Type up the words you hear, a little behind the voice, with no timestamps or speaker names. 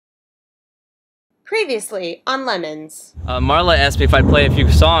Previously on Lemons. Marla asked me if I'd play a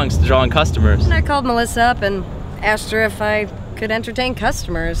few songs to draw in customers. And I called Melissa up and asked her if I could entertain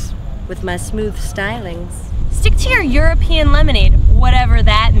customers with my smooth stylings. Stick to your European lemonade, whatever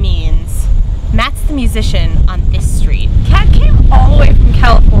that means. Matt's the musician on this street. Cat came all the way from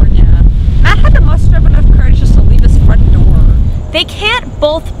California. Matt had to muster up enough courage just to leave his front door. They can't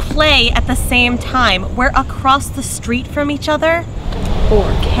both play at the same time. We're across the street from each other. Or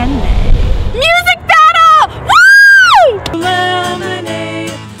can they? Music battle! Woo!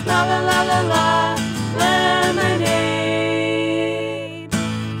 Lemonade, la la la la la, lemonade.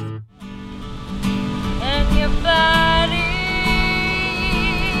 And your body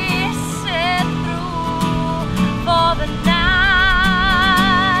set through for the night.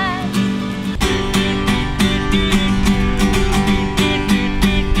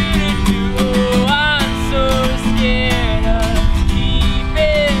 Oh, I'm so scared of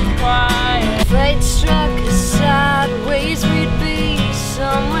keeping quiet. Fate struck us sideways, we'd be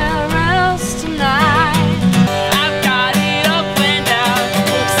somewhere else tonight. I've got it up and down,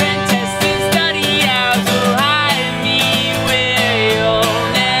 books and tests and study out. So hide me where you'll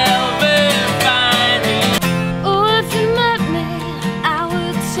never find me. Oh, if you met me, I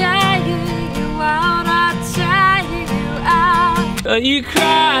would tire you out, I'd tire you out. You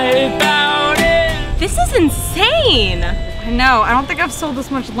cry about it. This is insane! I know, I don't think I've sold this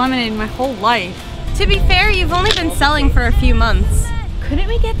much lemonade in my whole life. To be fair, you've only been selling for a few months. Couldn't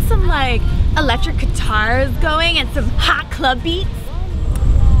we get some like electric guitars going and some hot club beats?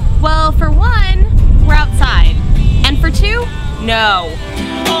 Well, for one, we're outside. And for two, no.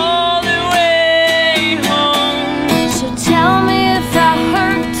 All the way home. So tell me if I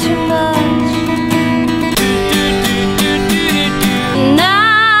hurt too much.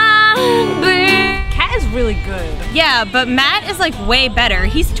 Not be. Cat is really good. Yeah, but Matt is like way better.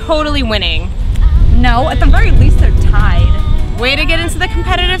 He's totally winning. No, at the very least they're tied. Way to get into the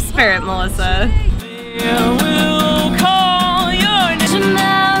competitive spirit, Melissa. We'll call your To name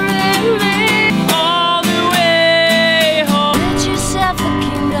marry me. all the way home. Get yourself a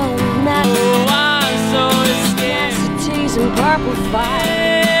kingdom of Oh, I'm so scared. majesties and purple fire.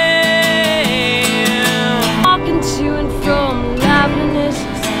 Walking to and from loveliness is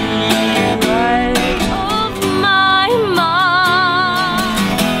right of my mind.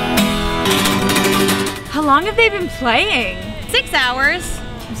 How long have they been playing? 6 hours.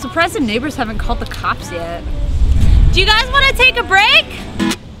 I'm surprised the neighbors haven't called the cops yet. Do you guys want to take a break?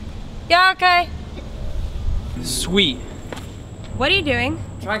 Yeah, okay. Sweet. What are you doing?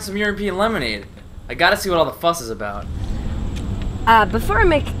 Trying some European lemonade. I gotta see what all the fuss is about. Before I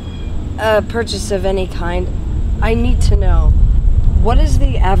make a purchase of any kind, I need to know, what is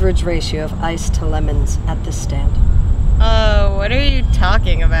the average ratio of ice to lemons at this stand? Oh, what are you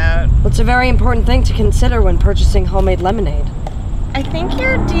talking about? Well, it's a very important thing to consider when purchasing homemade lemonade. I think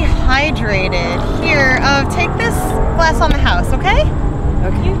you're dehydrated. Here, take this glass on the house, okay?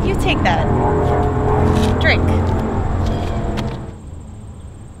 Okay. You take that. Drink.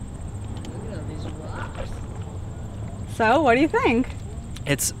 So, what do you think?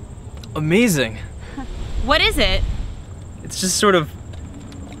 It's amazing. What is it? It's just sort of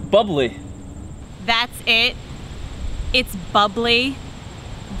bubbly. That's it? It's bubbly?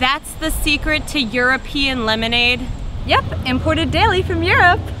 That's the secret to European lemonade? Yep, imported daily from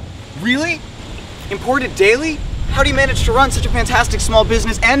Europe. Really? Imported daily? How do you manage to run such a fantastic small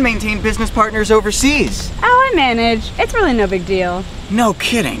business and maintain business partners overseas? Oh, I manage. It's really no big deal. No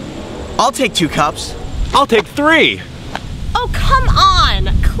kidding. I'll take 2 cups. I'll take 3. Oh, come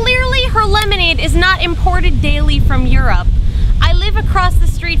on! Clearly her lemonade is not imported daily from Europe. I live across the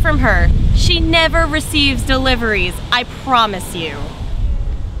street from her. She never receives deliveries, I promise you.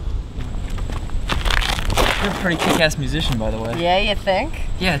 You're a pretty kick-ass musician, by the way. Yeah, you think?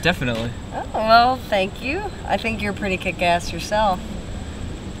 Yeah, definitely. Oh, well, thank you. I think you're pretty kick-ass yourself.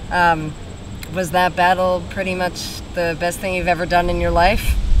 Was that battle pretty much the best thing you've ever done in your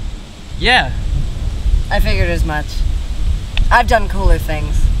life? Yeah. I figured as much. I've done cooler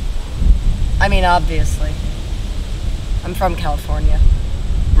things. I mean, obviously. I'm from California.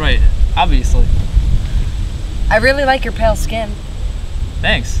 Right. Obviously. I really like your pale skin.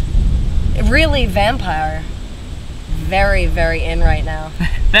 Thanks. Really vampire. Very, very in right now.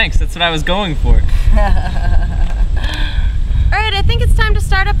 Thanks. That's what I was going for. Alright, I think it's time to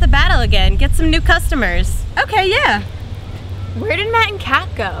start up the battle again. Get some new customers. Okay, yeah. Where did Matt and Cat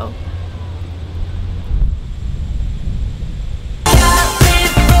go?